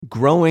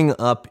Growing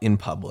Up in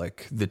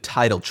Public, the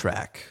title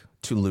track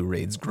to Lou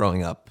Reed's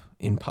Growing Up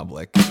in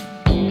Public.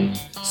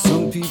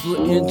 Some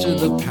people enter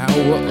the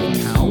power of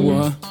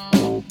power,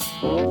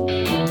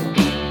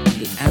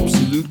 the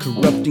absolute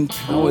corrupting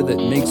power that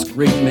makes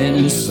great men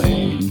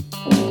insane.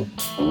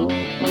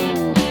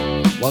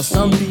 While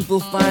some people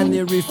find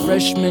their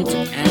refreshment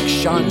in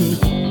action,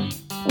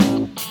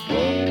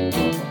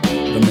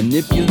 the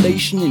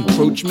manipulation,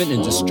 encroachment,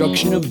 and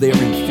destruction of their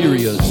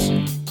inferiors.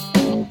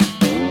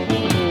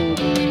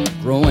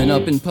 Growing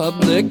up in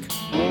public,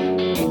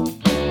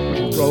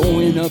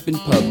 growing up in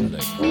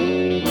public,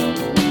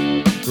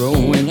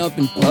 growing up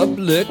in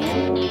public,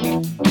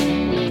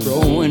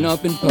 growing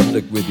up in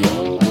public with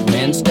your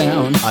hands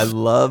down. I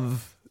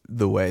love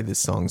the way this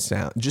song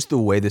sounds, just the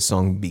way this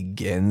song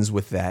begins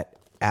with that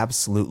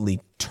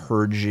absolutely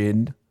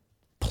turgid,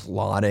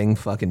 plodding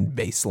fucking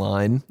bass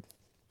line.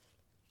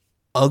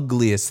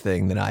 Ugliest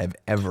thing that I've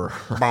ever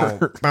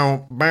heard.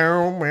 Boom,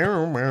 boom, boom,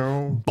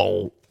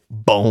 boom.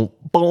 Boom,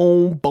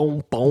 boom, boom,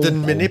 boom, boom. The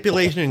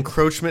manipulation,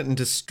 encroachment, and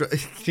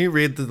destruction. Can you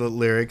read the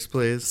lyrics,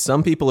 please?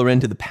 Some people are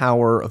into the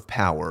power of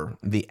power,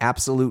 the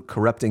absolute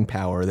corrupting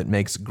power that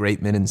makes great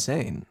men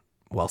insane.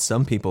 While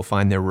some people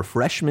find their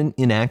refreshment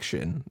in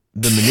action,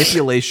 the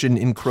manipulation,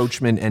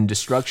 encroachment, and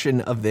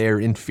destruction of their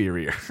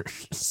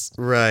inferiors.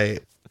 Right.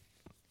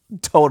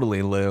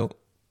 Totally, Lou.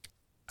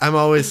 I'm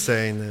always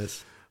saying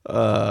this.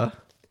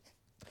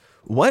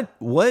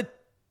 What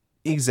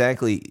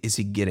exactly is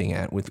he getting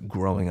at with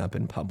growing up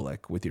in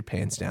public with your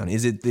pants down?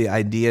 Is it the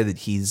idea that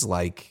he's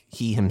like,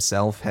 he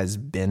himself has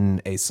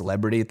been a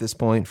celebrity at this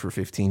point for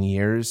 15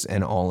 years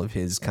and all of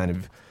his kind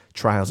of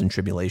trials and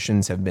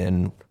tribulations have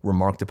been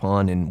remarked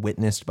upon and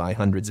witnessed by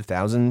hundreds of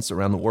thousands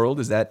around the world?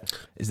 Is that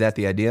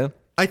the idea?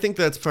 I think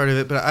that's part of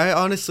it, but I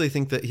honestly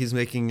think that he's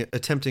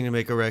attempting to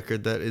make a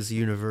record that is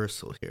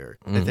universal here.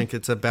 Mm-hmm. I think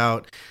it's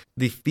about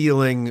the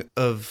feeling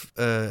of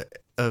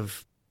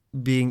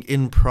being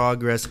in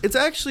progress. It's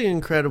actually an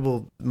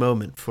incredible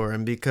moment for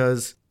him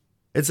because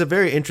it's a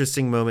very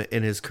interesting moment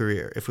in his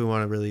career, if we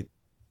want to really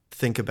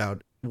think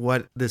about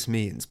what this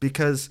means.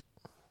 Because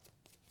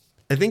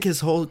I think his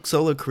whole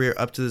solo career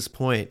up to this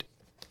point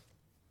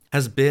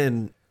has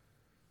been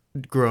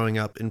growing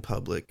up in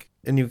public.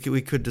 And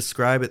we could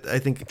describe it, I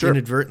think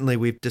inadvertently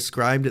we've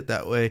described it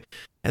that way.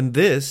 And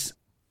this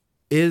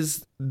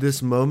is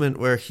this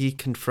moment where he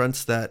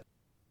confronts that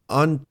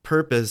on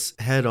purpose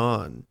head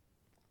on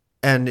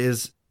and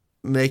is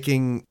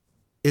making,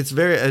 it's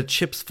very a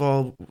chips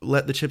fall,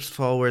 let the chips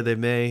fall where they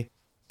may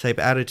type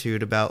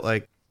attitude about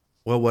like,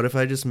 well, what if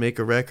I just make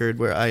a record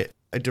where I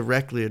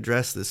directly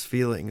address this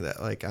feeling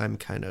that like I'm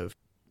kind of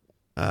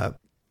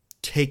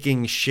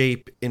taking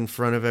shape in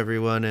front of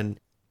everyone and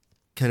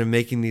kind of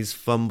making these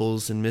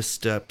fumbles and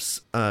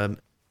missteps. I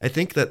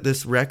think that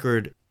this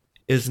record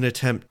is an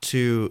attempt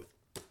to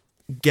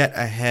get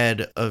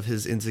ahead of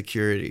his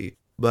insecurity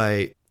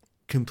by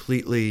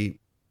completely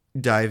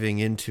diving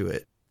into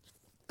it.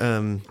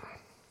 And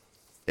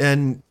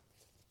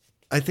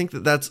I think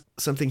that that's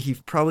something he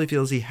probably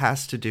feels he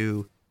has to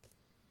do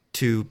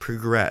to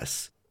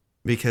progress,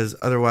 because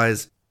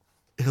otherwise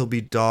he'll be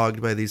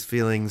dogged by these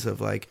feelings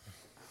of like,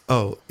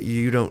 oh,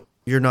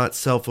 you're not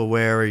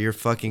self-aware or you're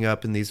fucking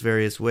up in these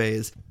various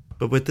ways.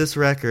 But with this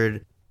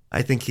record,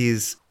 I think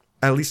he's,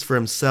 at least for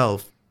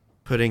himself,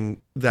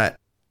 putting that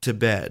to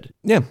bed.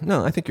 Yeah,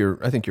 no, I think you're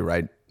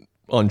right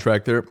on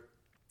track there.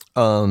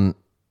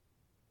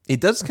 It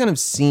does kind of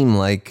seem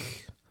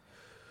like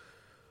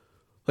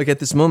at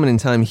this moment in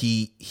time,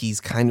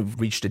 he's kind of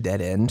reached a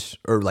dead end,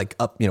 or like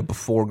up,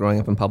 before growing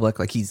up in public,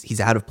 like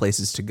he's out of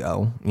places to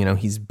go.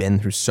 He's been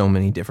through so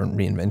many different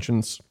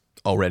reinventions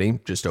already,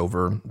 just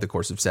over the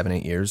course of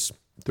 7-8 years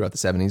throughout the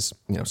 70s,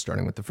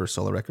 starting with the first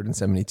solo record in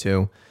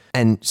 72.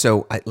 And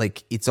so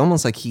it's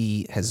almost like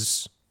he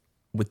has,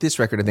 with this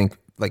record, I think,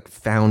 like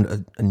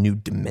found a new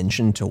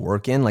dimension to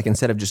work in. Like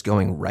instead of just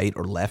going right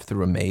or left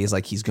through a maze,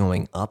 like he's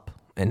going up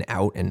and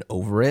out and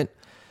over it.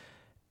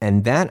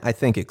 And that, I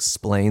think,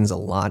 explains a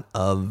lot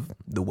of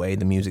the way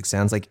the music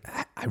sounds. Like,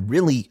 I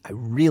really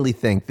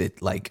think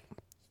that, like,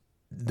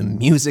 the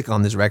music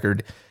on this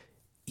record,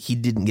 he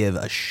didn't give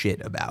a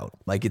shit about.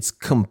 Like, it's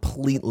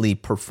completely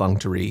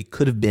perfunctory.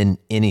 Could have been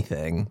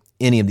anything.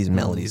 Any of these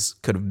melodies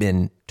could have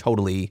been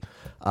totally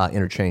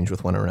interchanged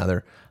with one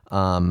another.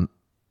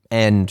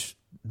 And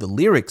the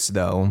lyrics,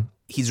 though,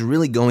 he's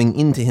really going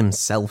into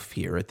himself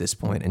here at this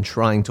point and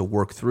trying to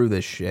work through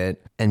this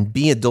shit and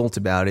be adult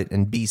about it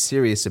and be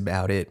serious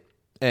about it.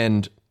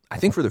 And I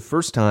think for the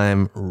first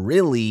time,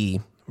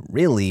 really,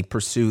 really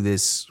pursue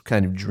this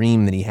kind of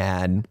dream that he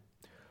had,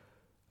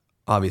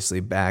 obviously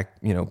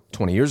back,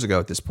 20 years ago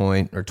at this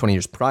point, or 20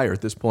 years prior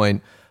at this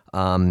point,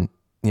 under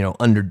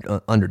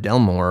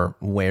Delmore,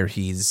 where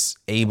he's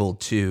able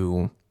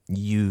to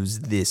use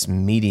this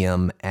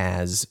medium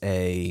as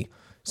a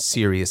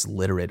serious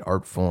literate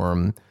art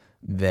form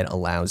that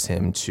allows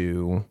him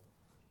to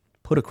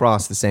put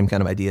across the same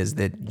kind of ideas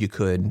that you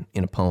could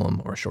in a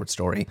poem or a short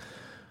story.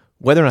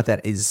 Whether or not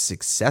that is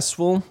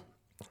successful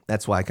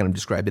That's why I kind of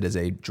describe it as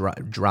a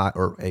dry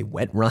or a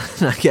wet run,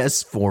 I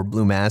guess, for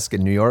Blue Mask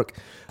in New York.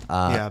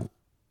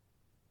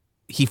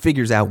 He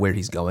figures out where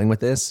he's going with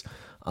this.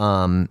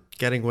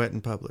 Getting wet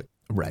in public.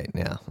 Right,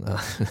 yeah.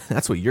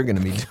 That's what you're going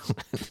to be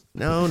doing.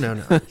 No.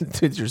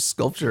 It's your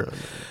sculpture.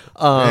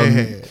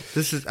 Hey,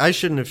 this is. I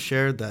shouldn't have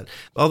shared that.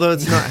 Although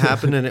it's not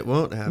happened and it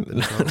won't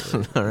happen.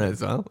 Probably. All right,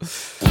 so.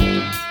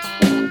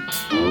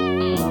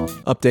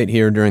 Update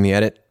here during the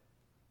edit.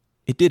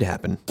 It did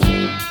happen.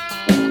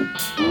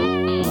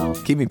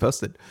 Keep me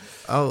posted.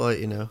 I'll let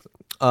you know.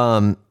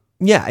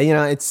 Yeah, you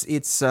know,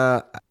 it's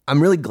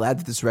I'm really glad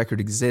that this record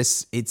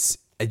exists. It's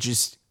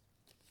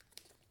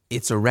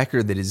a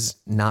record that is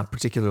not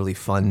particularly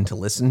fun to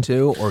listen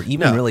to or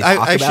even really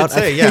talk I about. should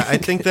say, yeah, I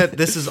think that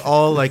this is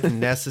all like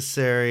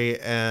necessary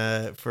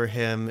for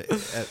him,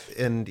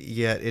 and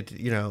yet it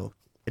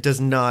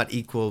does not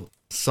equal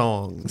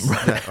songs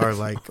that are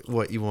like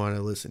what you want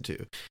to listen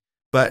to.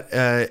 But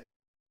it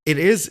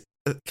is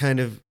kind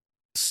of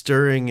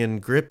stirring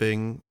and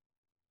gripping,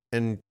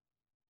 and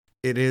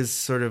it is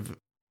sort of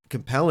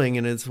compelling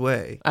in its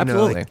way.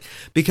 Absolutely.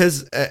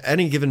 Because at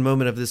any given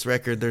moment of this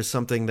record, there's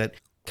something that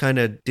kind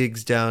of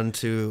digs down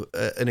to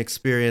an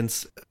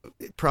experience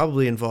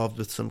probably involved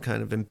with some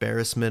kind of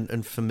embarrassment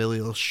and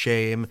familial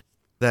shame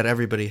that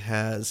everybody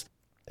has.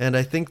 And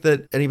I think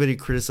that anybody who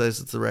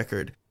criticizes the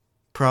record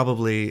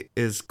probably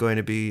is going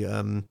to be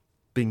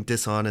being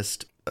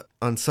dishonest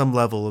on some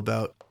level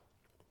about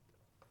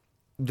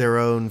their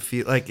own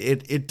feel. Like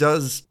it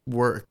does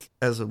work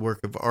as a work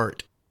of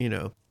art,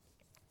 Yeah,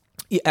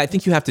 I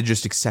think you have to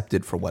just accept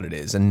it for what it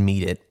is and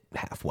meet it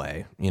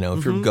halfway.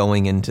 If you're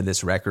going into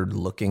this record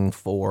looking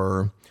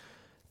for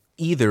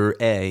either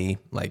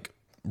like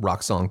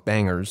rock song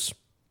bangers,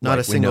 not like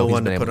a single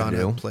one to been put able on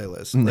to a do.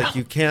 playlist. No. Like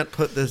you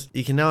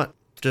cannot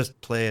just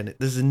play in it.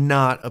 This is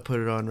not a put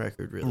it on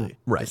record, really.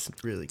 Right. It's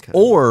really kind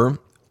Or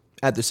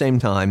at the same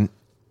time,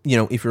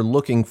 if you're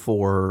looking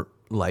for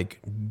like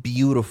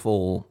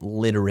beautiful,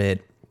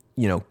 literate,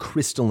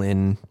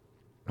 crystalline,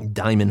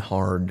 diamond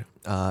hard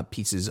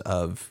pieces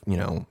of,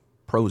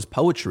 prose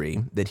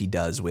poetry that he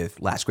does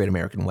with Last Great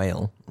American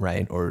Whale,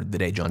 right? Or The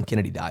Day John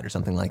Kennedy Died or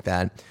something like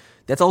that.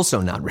 That's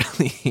also not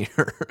really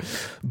here.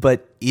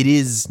 But it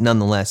is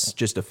nonetheless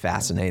just a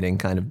fascinating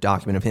kind of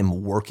document of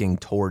him working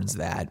towards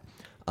that.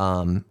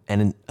 And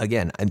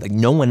again, like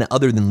no one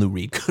other than Lou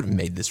Reed could have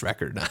made this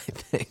record, I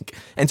think.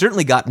 And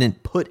certainly gotten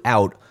it put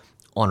out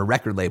on a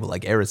record label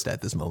like Arista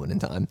at this moment in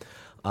time.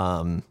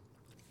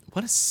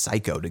 What a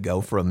psycho to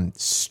go from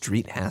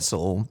Street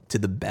Hassle to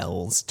the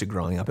Bells to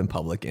Growing Up in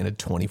Public in a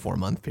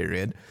 24-month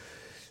period.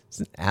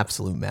 It's an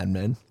absolute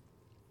madman.